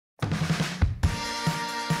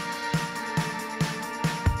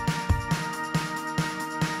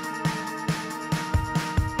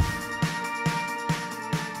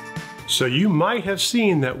So you might have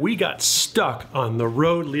seen that we got stuck on the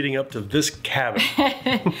road leading up to this cabin.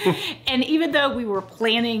 And even though we were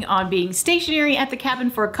planning on being stationary at the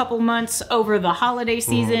cabin for a couple months over the holiday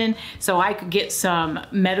season, so I could get some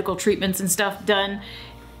medical treatments and stuff done,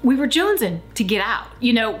 we were jonesing to get out.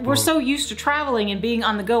 You know, we're so used to traveling and being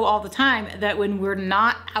on the go all the time that when we're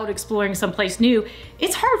not out exploring someplace new,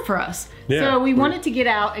 it's hard for us. So we wanted to get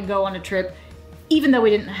out and go on a trip, even though we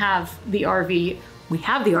didn't have the RV. We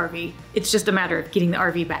have the RV. It's just a matter of getting the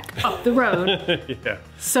RV back up the road.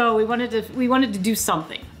 So we wanted to do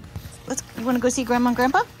something. You want to go see Grandma and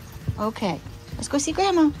Grandpa? Okay, let's go see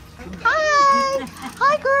Grandma. Hi,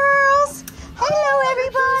 hi girls.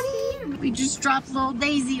 Hello everybody. We just dropped little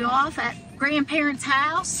Daisy off at grandparents'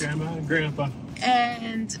 house. Grandma and Grandpa.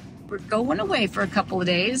 And we're going away for a couple of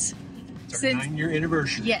days. It's our 9-year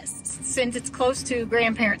anniversary. Yes, since it's close to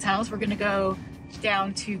grandparents' house, we're gonna go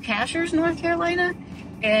down to Cashiers, North Carolina,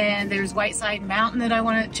 and there's Whiteside Mountain that I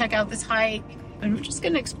want to check out this hike, and we're just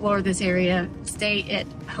going to explore this area, stay at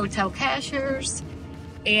Hotel Cashiers,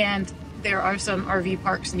 and there are some RV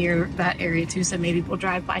parks near that area too, so maybe we'll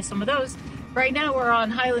drive by some of those. Right now we're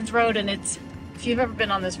on Highlands Road, and it's, if you've ever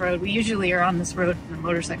been on this road, we usually are on this road in a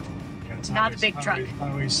motorcycle. Yeah, not a big truck.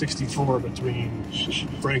 Highway 64 between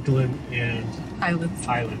Franklin and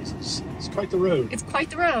Highlands. It's quite the road. It's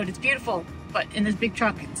quite the road. It's beautiful. But in this big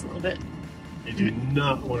truck, it's a little bit... You do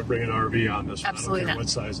not want to bring an RV on this one. Absolutely I don't care not. what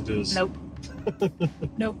size it is. Nope.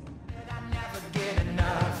 Nope.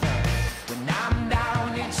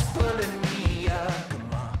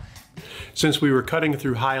 Since we were cutting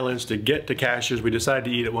through Highlands to get to Cashiers, we decided to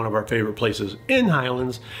eat at one of our favorite places in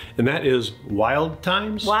Highlands, and that is Wild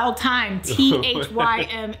Times. Wild Thyme,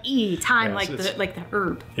 T-H-Y-M-E, thyme, like the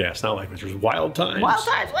herb. Yeah, it's not like it's just Wild Times. Wild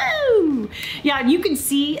Times, woo! Yeah, and you can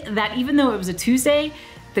see that even though it was a Tuesday,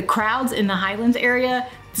 the crowds in the Highlands area,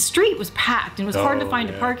 the street was packed, and it was hard to find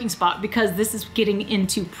a parking spot because this is getting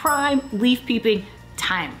into prime leaf peeping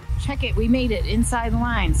time. Check it, we made it inside the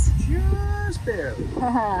lines. Just barely.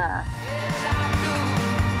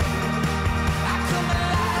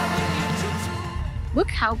 Look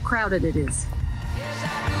how crowded it is.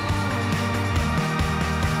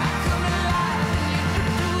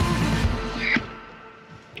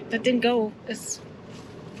 That didn't go as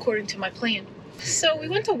according to my plan. So we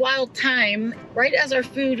went to Wild Thyme right as our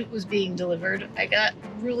food was being delivered. I got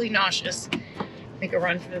really nauseous. Make a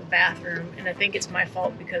run for the bathroom, and I think it's my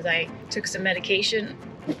fault because I took some medication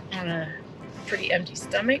on a pretty empty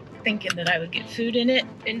stomach, thinking that I would get food in it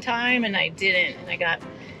in time, and I didn't, and I got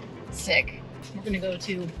sick. We're gonna go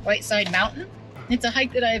to Whiteside Mountain. It's a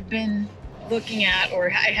hike that I've been looking at,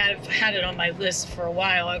 or I have had it on my list for a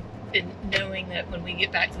while. I've been knowing that when we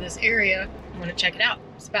get back to this area, I'm gonna check it out.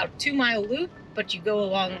 It's about a 2-mile loop, but you go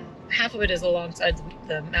along, half of it is alongside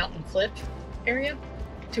the mountain cliff area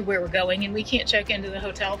to where we're going, and we can't check into the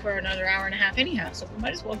hotel for another hour and a half anyhow, so we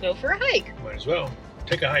might as well go for a hike. Might as well.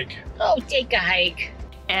 Take a hike. Oh, take a hike.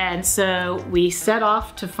 And so we set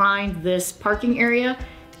off to find this parking area,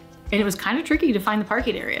 and it was kind of tricky to find the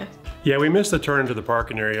parking area. Yeah, we missed the turn into the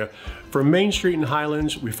parking area. From Main Street in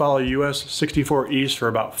Highlands, we follow US 64 East for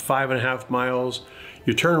about 5.5 miles.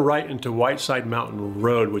 You turn right into Whiteside Mountain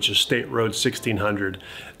Road, which is State Road 1600.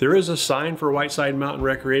 There is a sign for Whiteside Mountain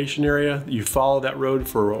Recreation Area. You follow that road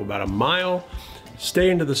for about a mile. Stay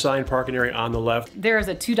into the sign parking area on the left. There is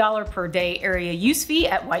a $2 per day area use fee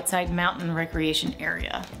at Whiteside Mountain Recreation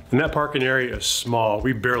Area. And that parking area is small.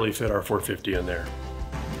 We barely fit our 450 in there.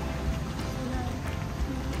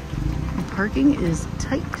 Parking is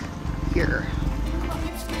tight here.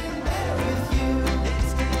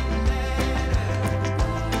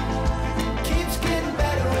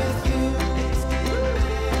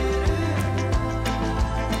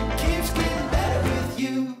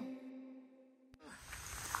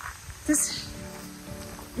 This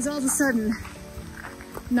is all of a sudden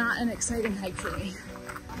not an exciting hike for me.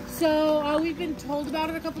 So we've been told about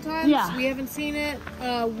it a couple times. Yeah. We haven't seen it.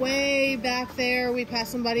 Way back there, we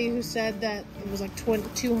passed somebody who said that it was like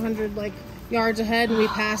 200 like yards ahead, and we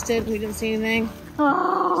passed it. And we didn't see anything.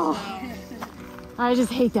 Oh, so. I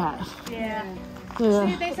just hate that. Yeah. Yeah.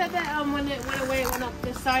 See, they said that when it went away, it went up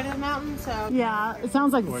this side of the mountain. So yeah, it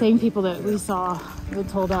sounds like the same people that we saw that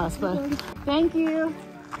told us. But thank you.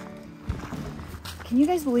 Can you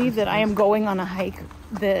guys believe that I am going on a hike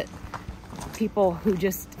that people who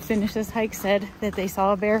just finished this hike said that they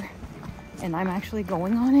saw a bear, and I'm actually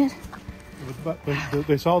going on it? But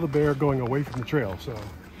they saw the bear going away from the trail, so.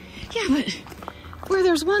 Yeah, but where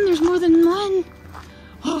there's one, there's more than one.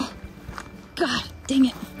 Oh, God, dang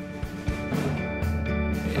it.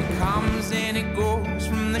 It comes and it goes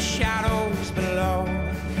from the shadows below.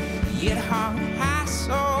 Yeah.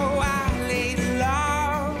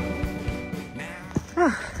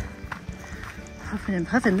 Huffing and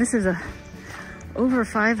puffing. This is over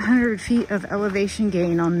 500 feet of elevation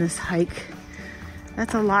gain on this hike.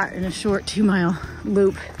 That's a lot in a short 2-mile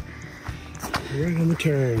loop. Right on the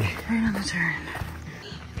turn. Right on the turn.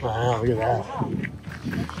 Wow, look at that.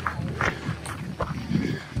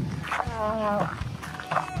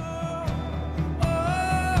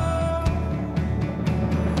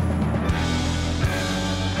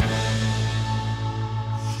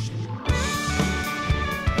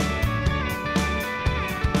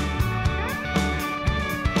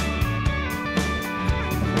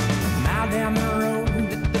 Down the road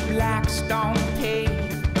that the black stone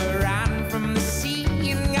paved, riding from the sea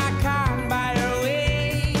and got caught by her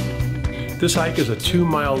way. This hike is a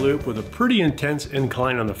 2-mile loop with a pretty intense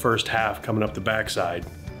incline on the first half coming up the backside.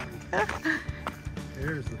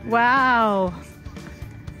 Wow.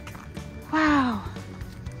 Wow.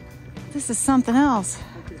 This is something else.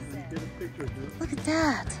 Look at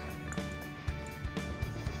that.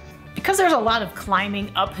 Because there's a lot of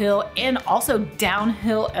climbing uphill and also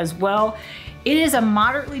downhill as well, it is a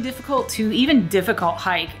moderately difficult to even difficult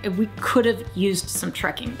hike. We could have used some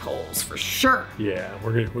trekking poles for sure. Yeah,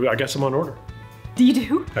 I got some on order. Do you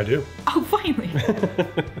do? I do. Oh, finally.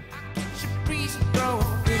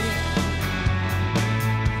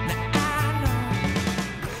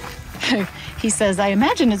 He says, I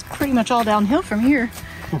imagine it's pretty much all downhill from here.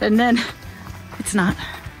 And then it's not.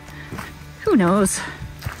 Who knows?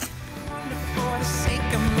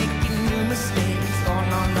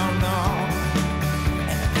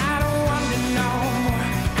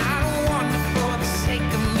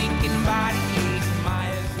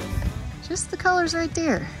 Just the colors right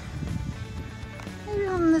there. Maybe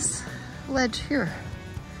on this ledge here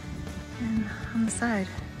and on the side.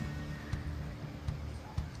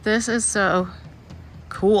 This is so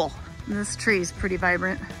cool. This tree is pretty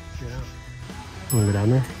vibrant. Yeah. Want to go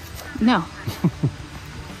down there? No.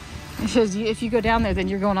 Because if you go down there, then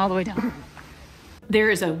you're going all the way down. There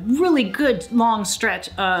is a really good long stretch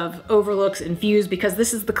of overlooks and views because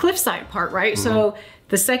this is the cliffside part, right? Mm-hmm. So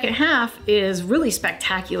the second half is really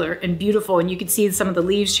spectacular and beautiful, and you can see some of the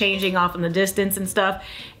leaves changing off in the distance and stuff.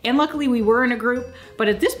 And luckily we were in a group, but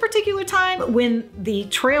at this particular time, when the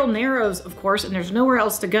trail narrows, of course, and there's nowhere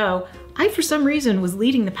else to go, I, for some reason, was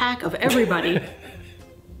leading the pack of everybody.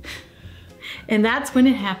 And that's when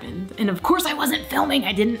it happened. And of course I wasn't filming.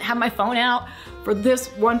 I didn't have my phone out for this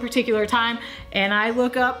one particular time. And I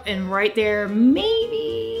look up and right there,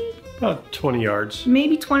 maybe about 20 yards.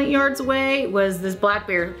 Maybe 20 yards away was this black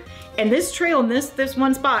bear. And this trail in this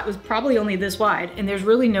one spot was probably only this wide. And there's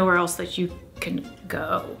really nowhere else that you can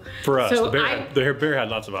go. For us, so the bear had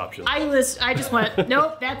lots of options. I just went,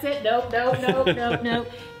 nope, that's it, nope, nope, nope, nope, nope.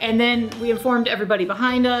 And then we informed everybody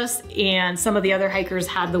behind us, and some of the other hikers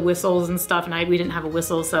had the whistles and stuff, and we didn't have a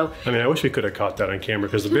whistle, so. I mean, I wish we could have caught that on camera,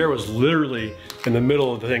 because the bear was literally in the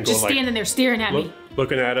middle of the thing, just standing there staring at me.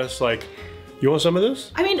 Looking at us like, you want some of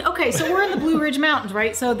this? I mean, okay, so we're in the Blue Ridge Mountains,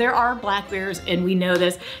 right? So there are black bears, and we know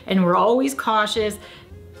this, and we're always cautious.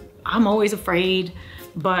 I'm always afraid.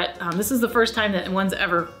 But this is the first time that one's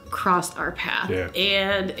ever crossed our path. Yeah.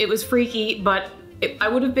 And it was freaky, but I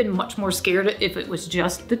would have been much more scared if it was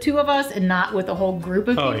just the two of us and not with a whole group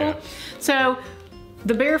of people. Yeah. So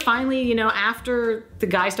the bear finally, you know, after the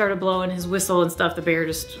guy started blowing his whistle and stuff, the bear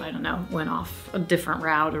just, I don't know, went off a different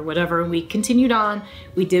route or whatever. And we continued on.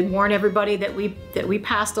 We did warn everybody that we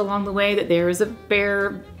passed along the way, that there is a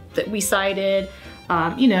bear that we sighted,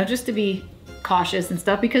 you know, just to be cautious and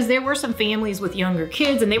stuff, because there were some families with younger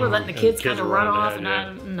kids and they were letting the kids kind of run off,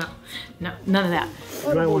 and no, none of that.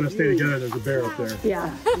 You might want to stay together. There's a bear up there.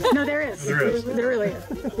 Yeah. No, there is. There is. There really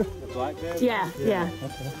is. A black bear? Yeah, yeah.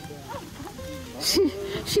 Okay.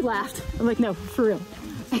 She laughed. I'm like, no, for real.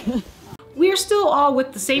 We're still all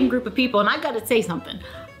with the same group of people, and I gotta say something.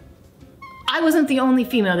 I wasn't the only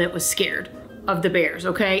female that was scared of the bears,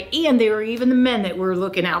 okay? And there were even the men that were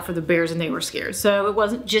looking out for the bears and they were scared. So it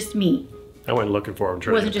wasn't just me. I went looking for him,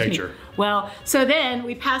 trying to take a picture. Well, so then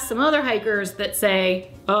we passed some other hikers that say,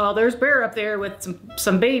 "Oh, there's bear up there with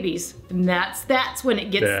some babies," and that's when it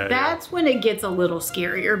gets when it gets a little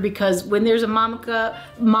scarier, because when there's a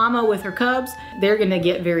mama with her cubs, they're gonna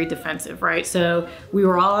get very defensive, right? So we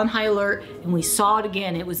were all on high alert, and we saw it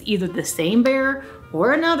again. It was either the same bear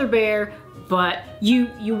or another bear, but you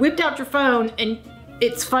whipped out your phone, and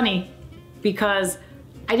it's funny because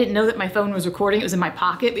I didn't know that my phone was recording. It was in my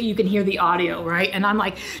pocket, but you can hear the audio, right? And I'm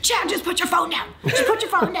like, Chad, just put your phone down. Just put your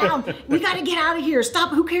phone down. We gotta get out of here.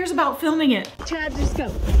 Stop, who cares about filming it? Chad, just go.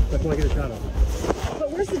 That's why I get a shot of it.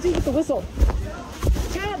 But where's the dude with the whistle?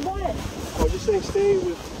 Chad, what? I was just saying stay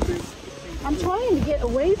with I'm trying to get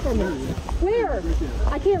away from it. Where?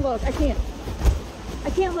 I can't look. I can't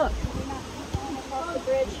look. Across the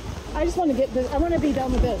bridge. I just want to get this. I want to be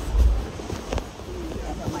done with this.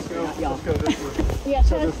 Let's go this way. Yeah,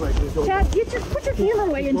 Chad, put your camera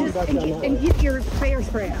away and get your bear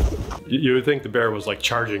spray out. You would think the bear was like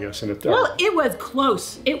charging us in the dark. Well, it was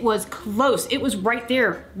close. It was close. It was right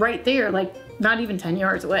there, like not even 10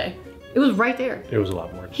 yards away. It was right there. It was a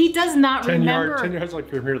lot more. He does not 10 remember. 10 yards like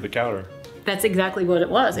from here to the counter. That's exactly what it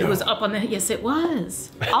was. It was up on the, yes it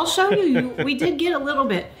was. I'll show you, we did get a little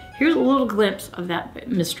bit. Here's a little glimpse of that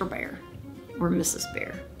Mr. Bear, or Mrs.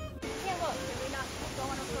 Bear.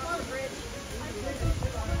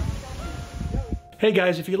 Hey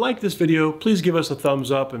guys, if you like this video, please give us a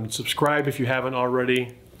thumbs up and subscribe if you haven't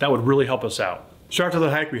already. That would really help us out. So after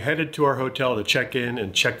the hike, we headed to our hotel to check in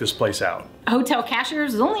and check this place out. Hotel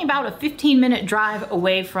Cashiers is only about a 15-minute drive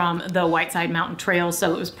away from the Whiteside Mountain Trail,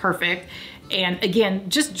 so it was perfect. And again,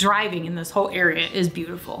 just driving in this whole area is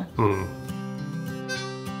beautiful.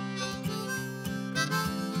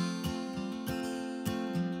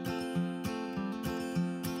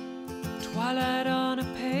 Twilight on a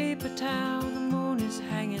paper town, the moon is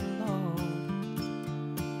hanging low.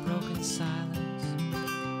 Broken silence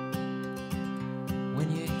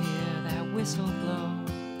when you hear that whistle blow.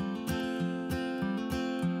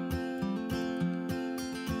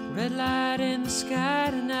 Red light in the sky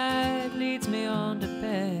tonight leads me on to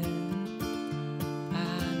bed. I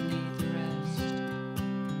need the rest,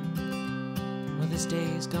 well this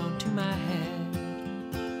day's gone to my head.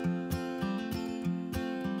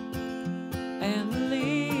 And the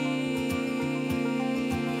leaves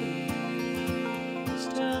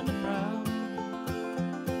turn to brown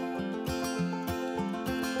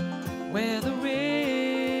where the river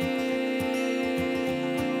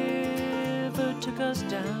took us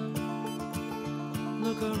down.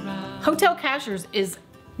 Look around. Hotel Cashiers is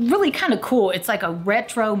really kind of cool. It's like a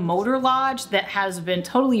retro motor lodge that has been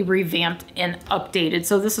totally revamped and updated.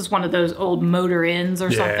 So this is one of those old motor inns or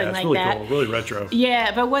something like really that. Cool, really retro.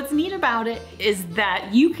 Yeah, but what's neat about it is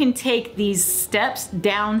that you can take these steps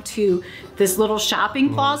down to this little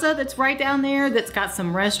shopping plaza that's right down there that's got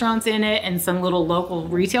some restaurants in it and some little local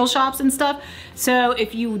retail shops and stuff. So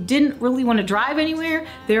if you didn't really want to drive anywhere,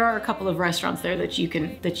 there are a couple of restaurants there that you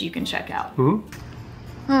can check out.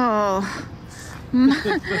 Oh.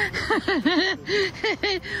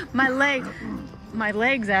 my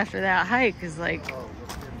legs after that hike is like,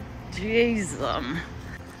 jeez,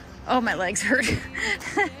 oh, my legs hurt.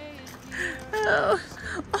 Oh.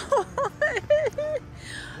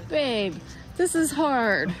 Babe, this is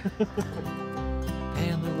hard.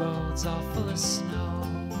 And the roads are full of snow,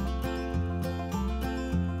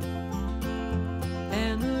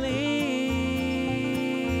 and the leaves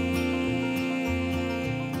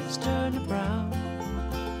turn to brown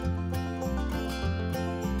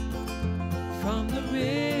from the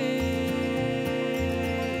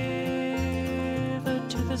river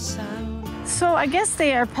to the sound. So I guess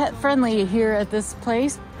they are pet friendly here at this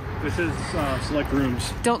place. This is Select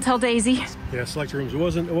Rooms. Don't tell Daisy. Yeah, Select Rooms. It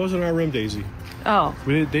wasn't our room, Daisy. Oh.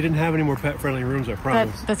 They didn't have any more pet friendly rooms, I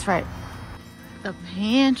promise. That's right. The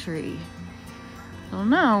pantry. I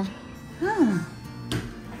don't know. Oh,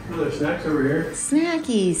 there's snacks over here.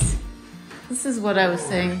 Snackies. This is what I was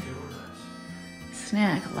saying.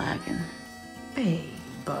 Snack lacking. Babe.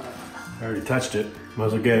 I already touched it. Might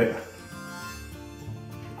as well get it.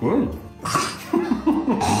 Good.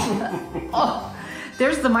 Oh,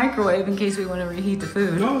 there's the microwave in case we want to reheat the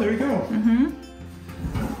food. Oh, there you go.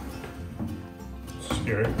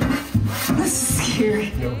 Scary. This is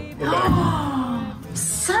scary. No, go back.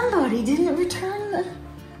 Somebody didn't return the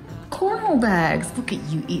cornhole bags. Look at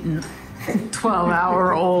you eating a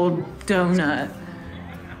 12-hour-old donut.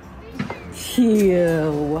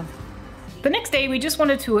 Ew. The next day, we just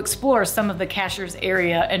wanted to explore some of the Cashiers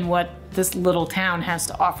area and what this little town has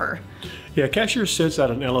to offer. Yeah, Cashiers sits at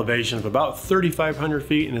an elevation of about 3,500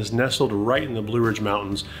 feet and is nestled right in the Blue Ridge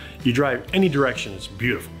Mountains. You drive any direction, it's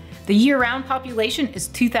beautiful. The year-round population is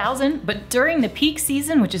 2,000, but during the peak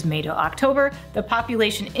season, which is May to October, the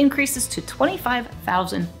population increases to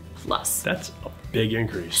 25,000 plus. That's a big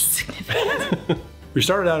increase. Significant. We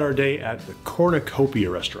started out our day at the Cornucopia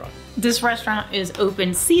restaurant. This restaurant is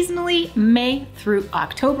open seasonally, May through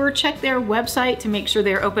October. Check their website to make sure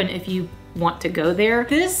they're open if you want to go there.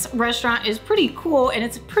 This restaurant is pretty cool and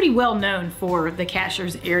it's pretty well known for the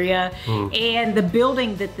Cashiers area. And the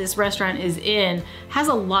building that this restaurant is in has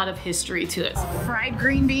a lot of history to it. Fried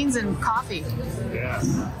green beans and coffee. Yeah.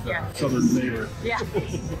 Yeah. Southern flavor. Yeah.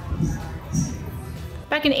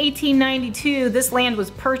 Back in 1892, this land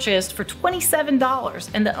was purchased for $27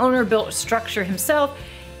 and the owner built a structure himself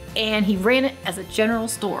and he ran it as a general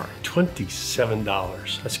store.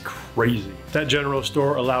 $27, that's crazy. That general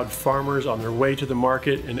store allowed farmers on their way to the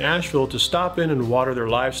market in Asheville to stop in and water their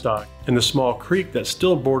livestock in the small creek that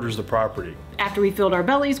still borders the property. After we filled our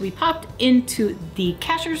bellies, we popped into the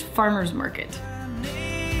Cashiers Farmers Market.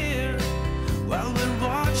 While we're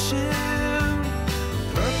watching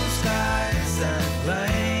purple skies and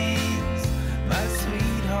plains, my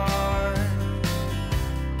sweetheart.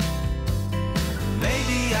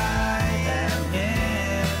 Maybe I am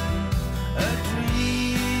in a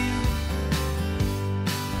dream.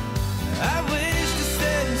 I wish the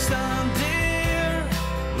setting sun, dear,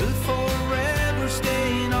 will forever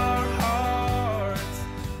stay in our hearts.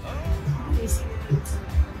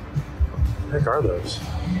 What the heck are those?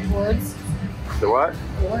 Gourds. The what?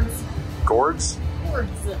 Gourds. Gourds? Gourds.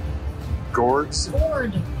 Gourds?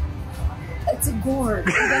 Gourd. It's a gourd.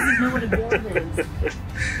 Who doesn't know what a gourd is?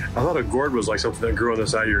 I thought a gourd was like something that grew on the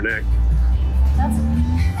side of your neck. That's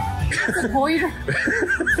a gourd.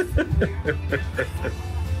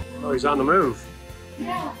 Oh, he's on the move.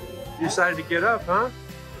 Yeah. You decided to get up, huh?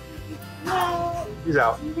 No. He's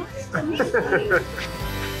out.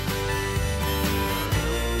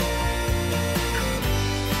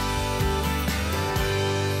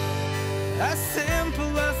 As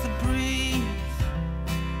simple as the breeze,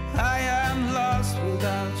 I am lost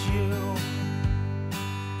without you.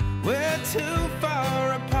 We're too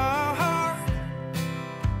far apart.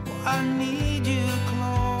 I need you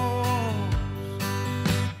close.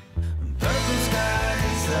 Purple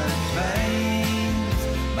skies and plains,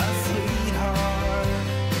 my sweetheart.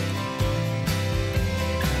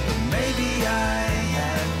 But maybe I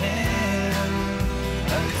am in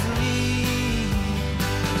a dream.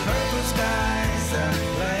 Purple skies and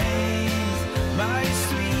plains, my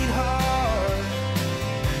sweetheart.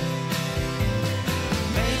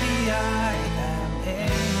 Maybe I am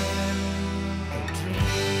in a dream.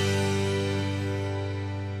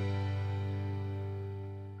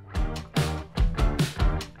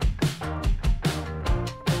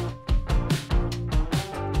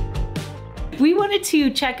 We wanted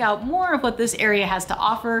to check out more of what this area has to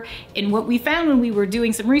offer, and what we found when we were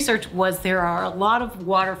doing some research was there are a lot of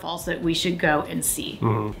waterfalls that we should go and see.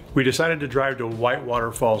 We decided to drive to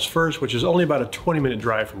Whitewater Falls first, which is only about a 20-minute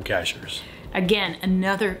drive from Cashiers. Again,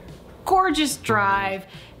 another gorgeous drive.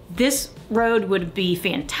 This road would be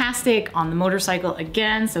fantastic on the motorcycle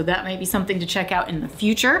again, so that might be something to check out in the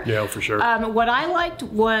future. Yeah, for sure. What I liked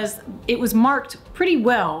was it was marked pretty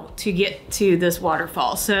well to get to this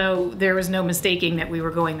waterfall, so there was no mistaking that we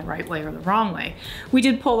were going the right way or the wrong way. We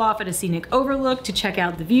did pull off at a scenic overlook to check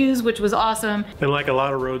out the views, which was awesome. And like a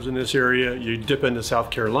lot of roads in this area, you dip into South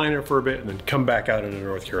Carolina for a bit and then come back out into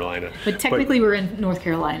North Carolina. But technically we're in North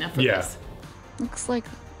Carolina for this. Looks like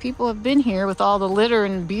people have been here with all the litter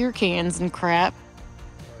and beer cans and crap.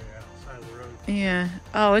 Oh yeah, side of the road. Yeah.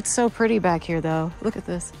 Oh, it's so pretty back here though. Look at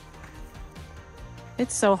this.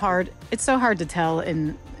 It's so hard. It's so hard to tell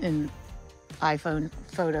in iPhone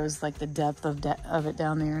photos, like the depth of it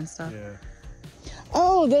down there and stuff. Yeah.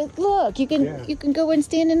 Oh, look, you can go and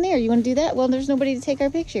stand in there. You want to do that? Well, there's nobody to take our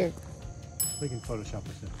picture. We can Photoshop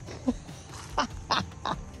this in.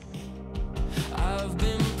 I've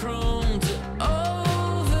been prone to overthinking.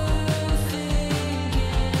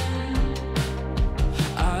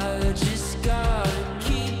 I just gotta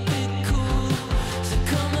keep it cool. So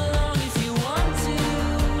come along if you want to.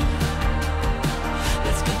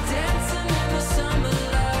 Let's go dancing in the summer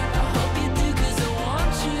light. I hope you do 'cause I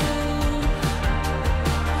want you.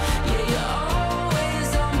 Yeah, you're always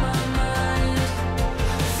on my mind.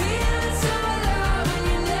 Feeling so alive when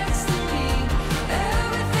you're next to me.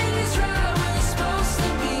 Everything is right where it's supposed to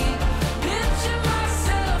be. Picture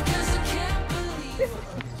myself 'cause I can't believe it.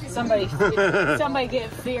 Somebody get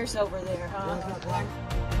fierce over there, huh?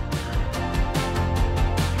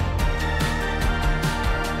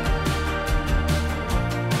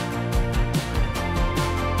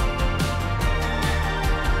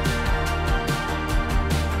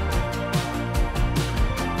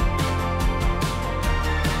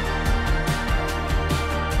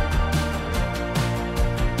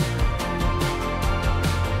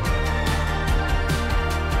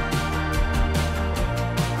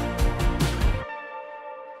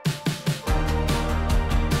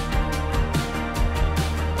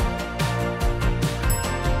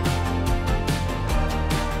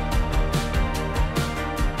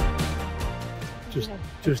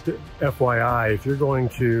 Just FYI, if you're going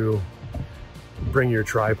to bring your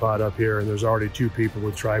tripod up here and there's already two people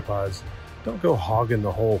with tripods, Don't go hogging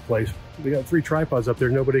the whole place. We got 3 tripods up there.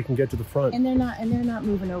 Nobody can get to the front. And they're not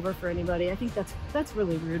moving over for anybody. I think that's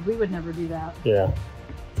really rude. We would never do that. Yeah.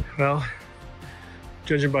 Well,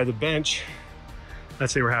 judging by the bench, I'd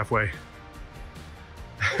say we're halfway.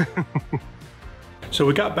 So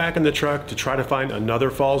we got back in the truck to try to find another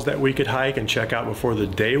falls that we could hike and check out before the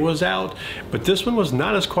day was out, but this one was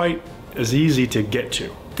not quite as easy to get to.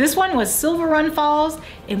 This one was Silver Run Falls,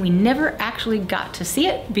 and we never actually got to see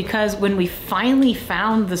it because when we finally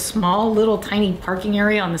found the small little tiny parking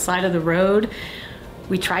area on the side of the road,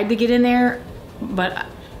 we tried to get in there, but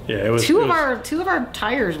yeah, it was two of our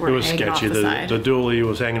tires were hanging off the side. The dually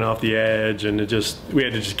was hanging off the edge, and we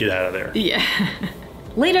had to just get out of there. Yeah.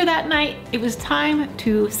 Later that night, it was time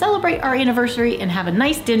to celebrate our anniversary and have a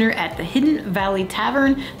nice dinner at the Hidden Valley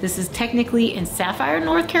Tavern. This is technically in Sapphire,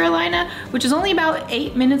 North Carolina, which is only about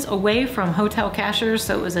 8 minutes away from Hotel Cashiers,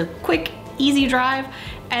 so it was a quick, easy drive.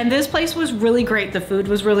 And this place was really great. The food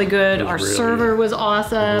was really good. Our server was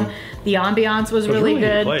awesome. The ambiance was really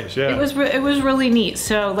good. Place, yeah. It was really neat.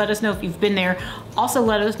 So let us know if you've been there. Also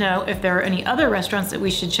let us know if there are any other restaurants that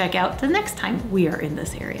we should check out the next time we are in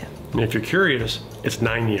this area. And if you're curious, it's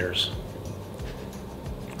 9 years.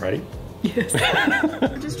 Right? Yes.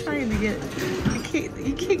 I'm just trying to get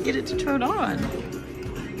you can't get it to turn on.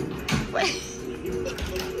 Wait.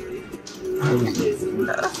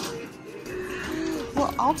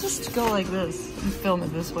 Well, I'll just go like this and film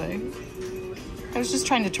it this way. I was just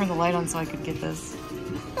trying to turn the light on so I could get this.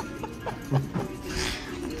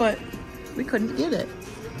 But we couldn't get it.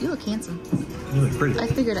 You look handsome. You look pretty. I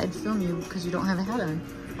figured I'd film you because you don't have a hat on.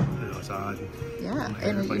 I know, it's odd. Yeah,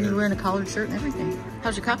 and you're wearing a collared shirt and everything.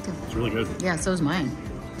 How's your cocktail? It's really good. Yeah, so is mine.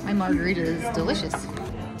 My margarita is delicious.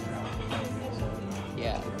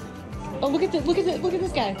 Yeah. Oh, look at this guy. Look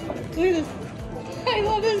at this. I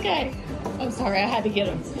love this guy. I'm sorry, I had to get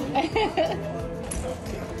him.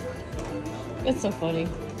 That's so funny.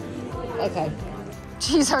 Okay.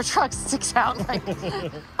 Jeez, our truck sticks out like.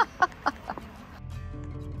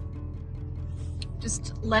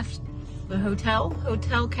 Just left the hotel.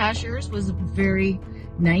 Hotel Cashiers was very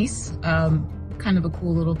nice. Kind of a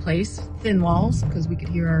cool little place. Thin walls because we could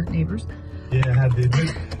hear our neighbors. Yeah,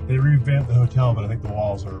 they revamped the hotel, but I think the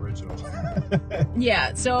walls are original.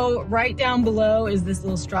 Yeah, so right down below is this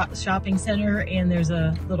little shopping center, and there's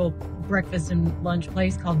a little breakfast and lunch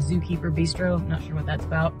place called Zookeeper Bistro. I'm not sure what that's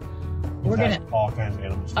about. We're gonna all kinds of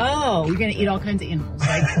animals. Oh, we're gonna eat all kinds of animals,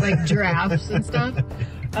 like giraffes and stuff.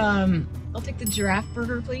 I'll take the giraffe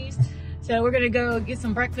burger, please. So we're gonna go get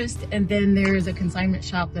some breakfast, and then there's a consignment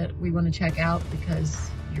shop that we want to check out because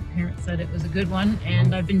your parents said it was a good one,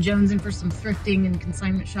 and I've been jonesing for some thrifting and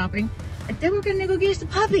consignment shopping. And then we're gonna go get us a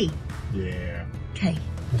puppy. Yeah. Okay.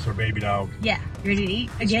 That's our baby dog. Yeah. You ready to eat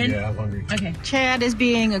again? Yeah, I'm hungry. Okay. Chad is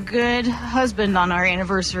being a good husband on our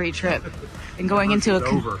anniversary trip and going into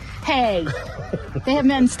a. Hey, they have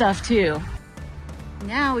men's stuff too.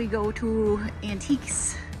 Now we go to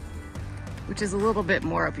Antiques, which is a little bit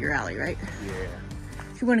more up your alley, right? Yeah.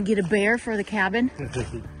 If you want to get a bear for the cabin.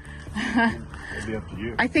 It'll be up to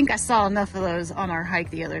you. I think I saw enough of those on our hike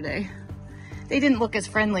the other day. They didn't look as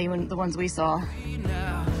friendly when the ones we saw.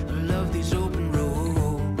 I love these open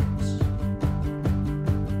roads.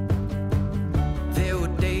 There were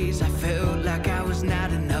days I felt like I was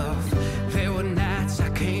not enough. There were nights I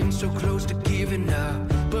came so close to giving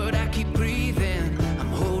up. But I keep breathing, I'm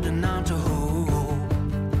holding on to hope.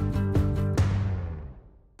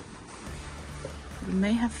 We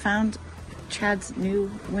may have found Chad's new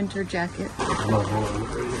winter jacket.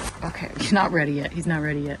 Okay, he's not ready yet. He's not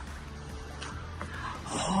ready yet.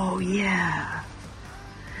 Oh yeah.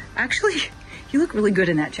 Actually, you look really good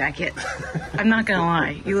in that jacket. I'm not gonna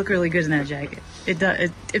lie. You look really good in that jacket.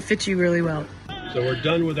 It fits you really well. So we're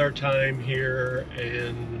done with our time here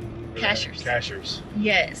in Cashiers.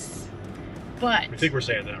 Yes. But I think we're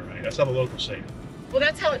saying that right. That's how the locals say it. well,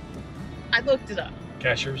 that's how I looked it up.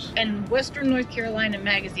 Cashiers. And Western North Carolina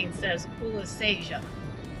magazine says Cullasaja.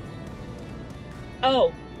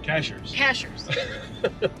 Oh. Cashiers. Cashiers.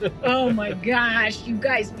 Oh my gosh, you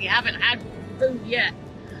guys, we haven't had food yet.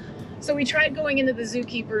 So we tried going into the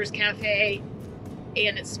Zookeeper's Cafe,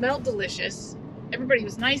 and it smelled delicious. Everybody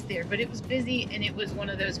was nice there, but it was busy, and it was one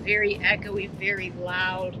of those very echoey, very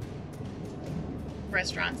loud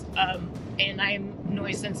restaurants. And I'm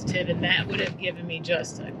noise sensitive, and that would have given me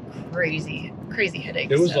just a crazy headache.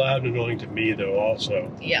 It was loud and annoying to me though also.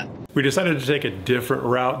 Yeah. We decided to take a different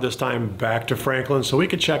route this time back to Franklin so we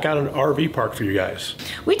could check out an RV park for you guys.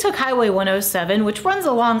 We took Highway 107, which runs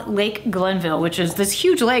along Lake Glenville, which is this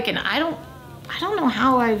huge lake, and I I don't know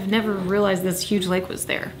how I've never realized this huge lake was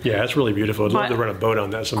there. Yeah, it's really beautiful. I'd love to But run a boat on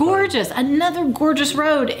that sometime. Gorgeous, another gorgeous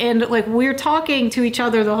road. And like we're talking to each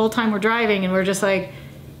other the whole time we're driving and we're just like,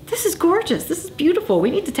 this is gorgeous, this is beautiful.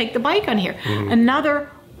 We need to take the bike on here. Another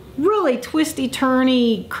really twisty,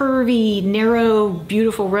 turny, curvy, narrow,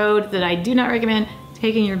 beautiful road that I do not recommend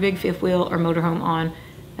taking your big fifth wheel or motorhome on.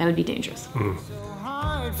 That would be dangerous.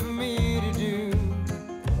 Hard for me to do.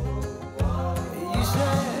 You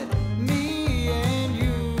said me and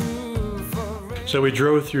you forever. So we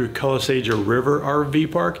drove through Cullasaja River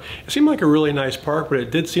RV Park. It seemed like a really nice park, but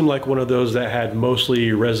it did seem like one of those that had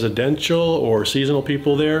mostly residential or seasonal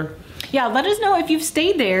people there. Yeah, let us know if you've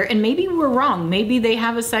stayed there, and maybe we're wrong. Maybe they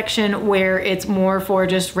have a section where it's more for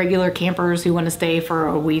just regular campers who want to stay for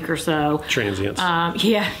a week or so. Transients.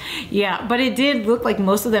 Yeah, but it did look like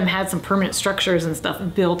most of them had some permanent structures and stuff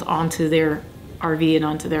built onto their RV and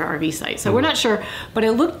onto their RV site. So we're not sure, but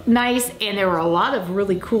it looked nice, and there were a lot of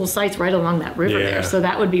really cool sites right along that river there. So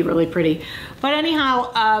that would be really pretty. But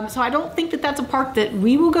anyhow, so I don't think that that's a park that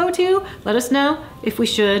we will go to. Let us know if we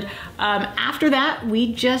should. After that,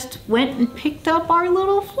 we just went and picked up our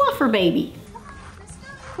little fluffer baby.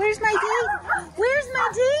 Where's my Daisy? Where's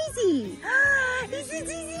my Daisy? Is it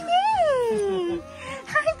Daisy